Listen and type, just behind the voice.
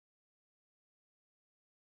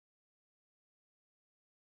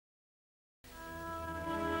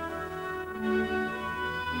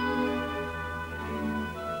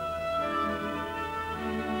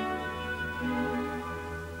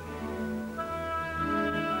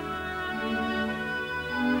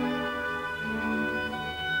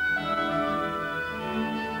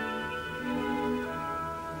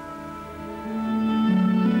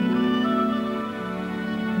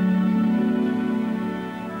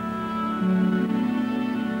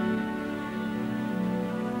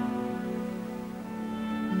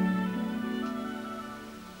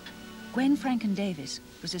Gwen Ffrangcon-Davies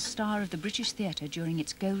was a star of the British theatre during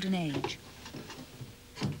its golden age.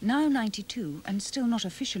 Now 92 and still not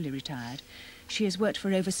officially retired, she has worked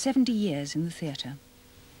for over 70 years in the theatre.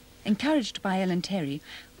 Encouraged by Ellen Terry,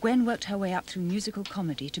 Gwen worked her way up through musical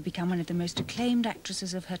comedy to become one of the most acclaimed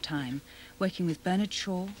actresses of her time, working with Bernard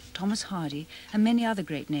Shaw, Thomas Hardy and many other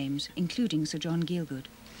great names, including Sir John Gielgud.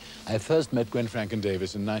 I first met Gwen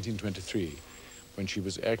Ffrangcon-Davies in 1923, when she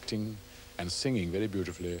was acting and singing very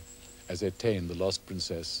beautifully as Etaine, the Lost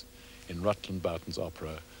Princess, in Rutland Boughton's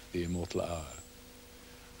opera, The Immortal Hour.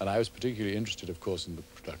 And I was particularly interested, of course, in the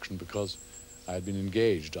production because I had been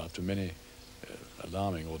engaged after many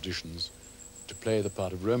alarming auditions to play the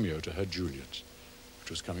part of Romeo to her Juliet, which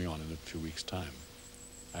was coming on in a few weeks' time.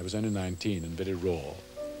 I was only 19 and very raw,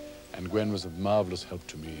 and Gwen was a marvelous help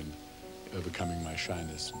to me in overcoming my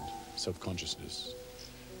shyness and self-consciousness,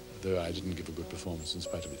 though I didn't give a good performance in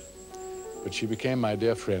spite of it. But she became my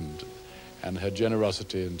dear friend, and her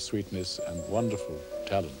generosity and sweetness and wonderful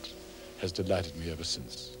talent has delighted me ever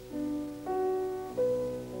since.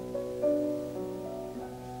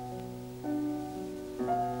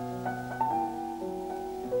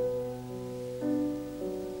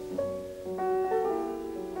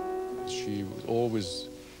 She always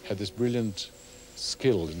had this brilliant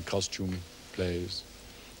skill in costume plays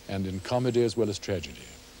and in comedy as well as tragedy.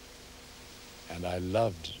 And I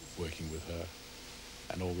loved working with her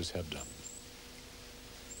and always have done.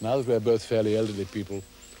 Now that we're both fairly elderly people,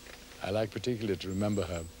 I like particularly to remember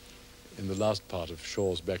her in the last part of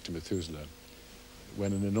Shaw's Back to Methuselah,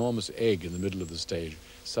 when an enormous egg in the middle of the stage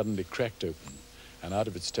suddenly cracked open, and out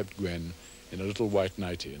of it stepped Gwen in a little white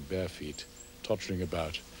nightie and bare feet, tottering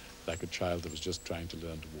about like a child that was just trying to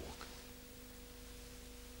learn to walk.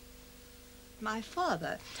 My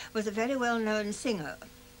father was a very well-known singer.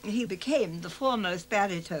 He became the foremost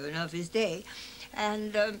baritone of his day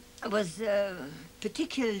and was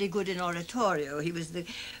particularly good in oratorio. He was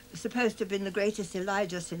supposed to have been the greatest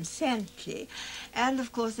Elijah since Santley. And,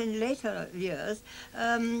 of course, in later years,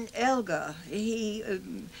 Elgar, he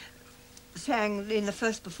sang in the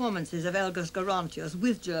first performances of Elgar's Garantios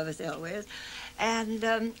with Jervis Elwes. And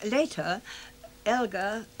later,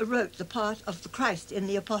 Elgar wrote the part of the Christ in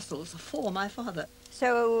the Apostles for my father.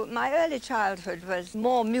 So my early childhood was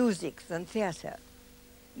more music than theatre.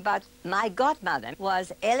 But my godmother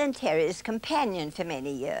was Ellen Terry's companion for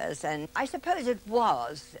many years, and I suppose it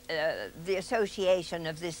was the association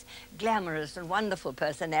of this glamorous and wonderful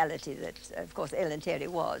personality that, of course, Ellen Terry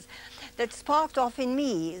was, that sparked off in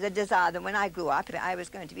me the desire that when I grew up, I was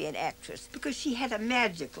going to be an actress, because she had a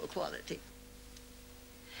magical quality.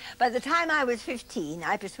 By the time I was 15,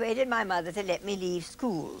 I persuaded my mother to let me leave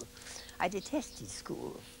school. I detested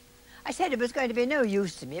school. I said it was going to be no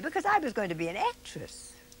use to me because I was going to be an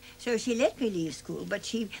actress. So she let me leave school, but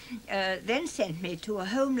she then sent me to a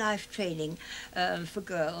home life training for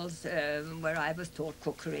girls where I was taught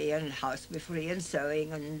cookery and housewifery and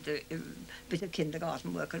sewing and a bit of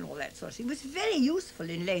kindergarten work and all that sort of thing. It was very useful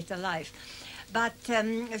in later life. But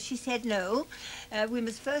she said, no, we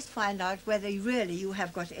must first find out whether really you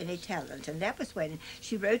have got any talent. And that was when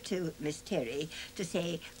she wrote to Miss Terry to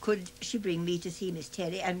say, could she bring me to see Miss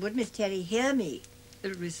Terry, and would Miss Terry hear me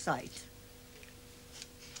recite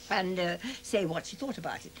and say what she thought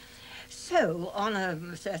about it. So, on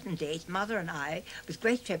a certain date, Mother and I, with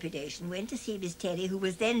great trepidation, went to see Miss Terry, who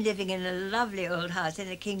was then living in a lovely old house in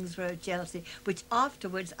the King's Road, Chelsea, which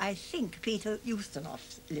afterwards, I think, Peter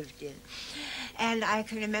Ustinov lived in. And I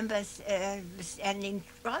can remember standing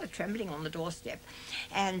rather trembling on the doorstep,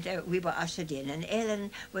 and we were ushered in, and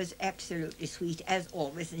Ellen was absolutely sweet, as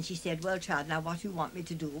always, and she said, well, child, now what do you want me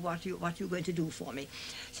to do? What are you going to do for me?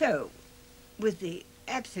 So, with the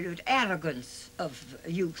absolute arrogance of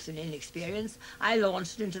youth and inexperience, I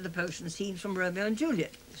launched into the potion scene from Romeo and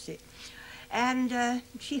Juliet, you see. And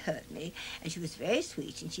she heard me, and she was very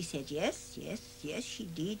sweet, and she said, yes, she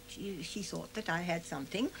did. She thought that I had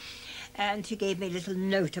something, and she gave me a little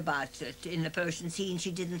note about it in the potion scene.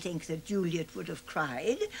 She didn't think that Juliet would have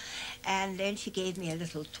cried, and then she gave me a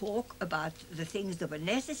little talk about the things that were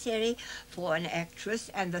necessary for an actress,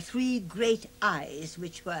 and the three great I's,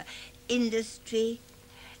 which were industry,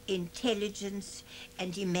 intelligence,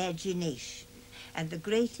 and imagination. And the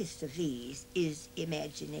greatest of these is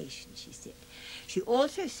imagination, she said. She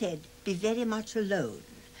also said, be very much alone.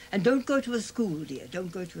 And don't go to a school, dear.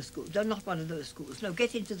 Don't go to a school. Not one of those schools. No,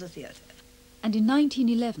 get into the theatre. And in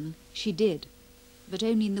 1911, she did, but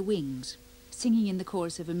only in the wings, singing in the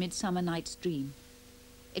chorus of A Midsummer Night's Dream.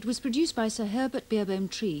 It was produced by Sir Herbert Beerbohm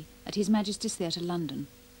Tree at His Majesty's Theatre, London.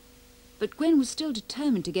 But Gwen was still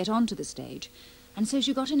determined to get onto the stage, and so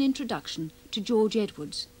she got an introduction to George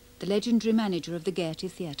Edwards, the legendary manager of the Gaiety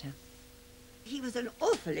Theatre. He was an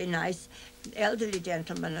awfully nice elderly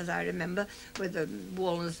gentleman, as I remember, with a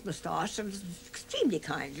walrus moustache, and was extremely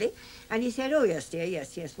kindly. And he said, "Oh, yes, dear,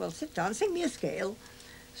 yes, yes, well, sit down, sing me a scale."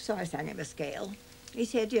 So I sang him a scale. He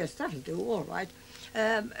said, "Yes, that'll do, all right.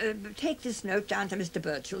 Take this note down to Mr.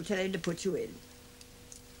 Birchall, tell him to put you in."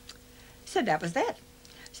 So that was that.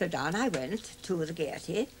 So down I went to the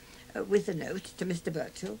Gaiety with the note to Mr.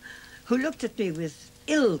 Birchall, who looked at me with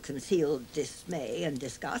ill-concealed dismay and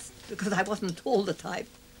disgust, because I wasn't at all the type.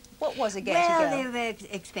 What was a Gaiety girl? Well, they were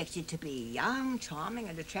expected to be young, charming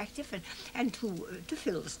and attractive, and to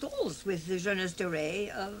fill the stalls with the jeunesse dorée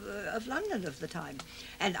of London of the time.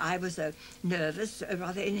 And I was a nervous, a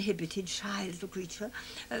rather inhibited, shy little creature,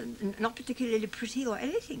 not particularly pretty or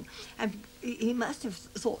anything. And he must have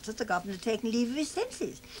thought that the governor had taken leave of his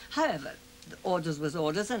senses. However, the orders was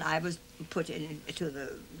orders, and I was put into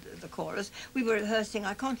the chorus. We were rehearsing,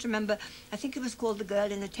 I can't remember, I think it was called The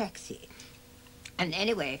Girl in a Taxi. And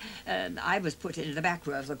anyway, I was put in the back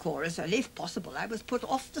row of the chorus, and if possible, I was put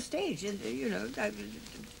off the stage. And, you know,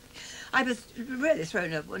 I was really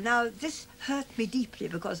thrown over. Now, this hurt me deeply,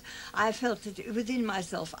 because I felt that within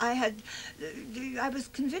myself I was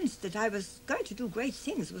convinced that I was going to do great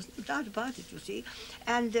things. There was no doubt about it, you see.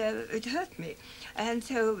 And it hurt me. And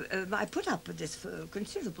so I put up with this for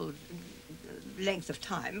considerable length of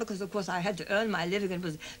time, because of course I had to earn my living and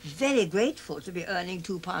was very grateful to be earning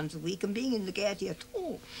 £2 a week and being in the Gaiety at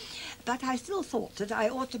all. But I still thought that I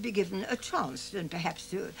ought to be given a chance, and perhaps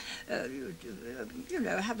to, you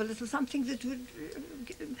know, have a little something that would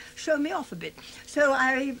show me off a bit. So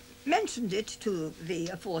I mentioned it to the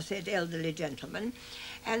aforesaid elderly gentleman,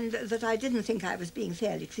 and that I didn't think I was being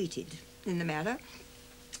fairly treated in the matter,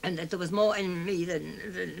 and that there was more in me than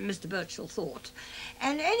Mr. Birchall thought.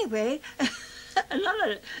 And anyway,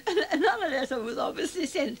 another letter was obviously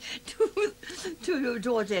sent to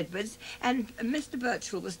George Edwards, and Mr.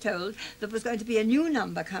 Birchall was told there was going to be a new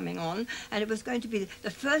number coming on, and it was going to be the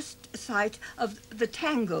first sight of the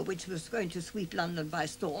tango, which was going to sweep London by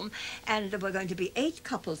storm, and there were going to be 8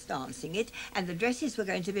 couples dancing it, and the dresses were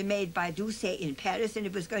going to be made by Doucet in Paris, and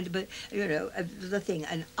it was going to be, you know, the thing,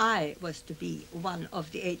 and I was to be one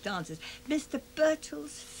of the 8 dancers. Mr.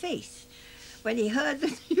 Birchall's face when he heard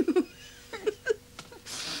the news.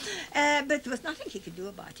 But there was nothing he could do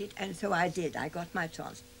about it, and so I did. I got my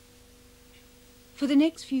chance. For the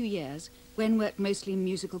next few years, Gwen worked mostly in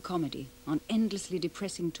musical comedy, on endlessly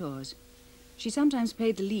depressing tours. She sometimes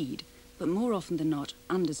played the lead, but more often than not,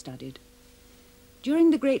 understudied.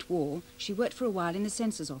 During the Great War, she worked for a while in the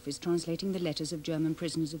censor's office translating the letters of German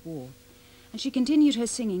prisoners of war, and she continued her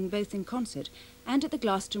singing both in concert and at the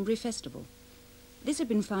Glastonbury Festival. This had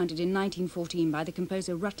been founded in 1914 by the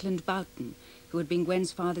composer Rutland Boughton, who had been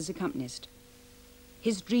Gwen's father's accompanist.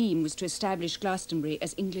 His dream was to establish Glastonbury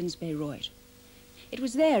as England's Bayreuth. It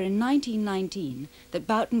was there in 1919 that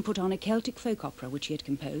Boughton put on a Celtic folk opera which he had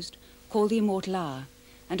composed, called The Immortal Hour,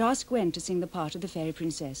 and asked Gwen to sing the part of the fairy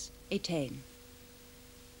princess, Etain.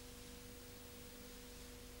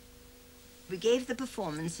 We gave the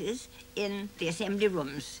performances in the assembly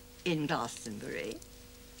rooms in Glastonbury.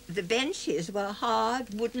 The benches were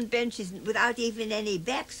hard wooden benches without even any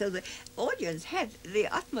back, so the audience had the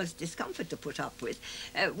utmost discomfort to put up with.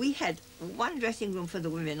 We had one dressing room for the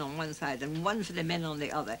women on one side and one for the men on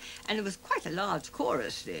the other, and it was quite a large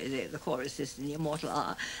chorus, the choruses in The Immortal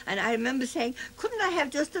Hour. And I remember saying, couldn't I have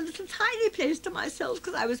just a little tiny place to myself,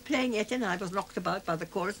 because I was playing it and I was knocked about by the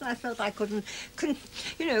chorus, and I felt I couldn't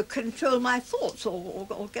you know, control my thoughts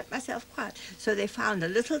or get myself quiet. So they found a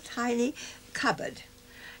little tiny cupboard.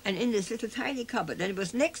 And in this little tiny cupboard, and it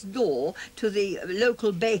was next door to the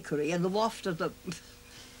local bakery, and the waft of the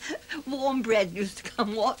warm bread used to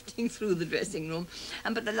come wafting through the dressing room,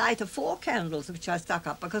 and but the light of 4 candles which I stuck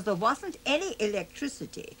up, because there wasn't any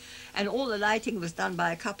electricity, and all the lighting was done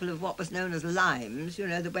by a couple of what was known as limes, you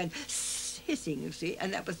know, that went hissing, you see,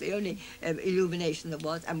 and that was the only illumination there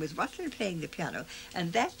was, and with Rutland playing the piano,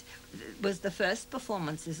 and that was the first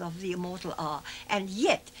performances of The Immortal Hour. And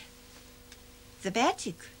yet the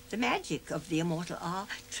magic of The Immortal Hour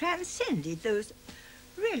transcended those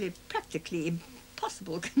really practically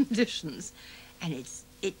impossible conditions, and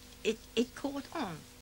it caught on.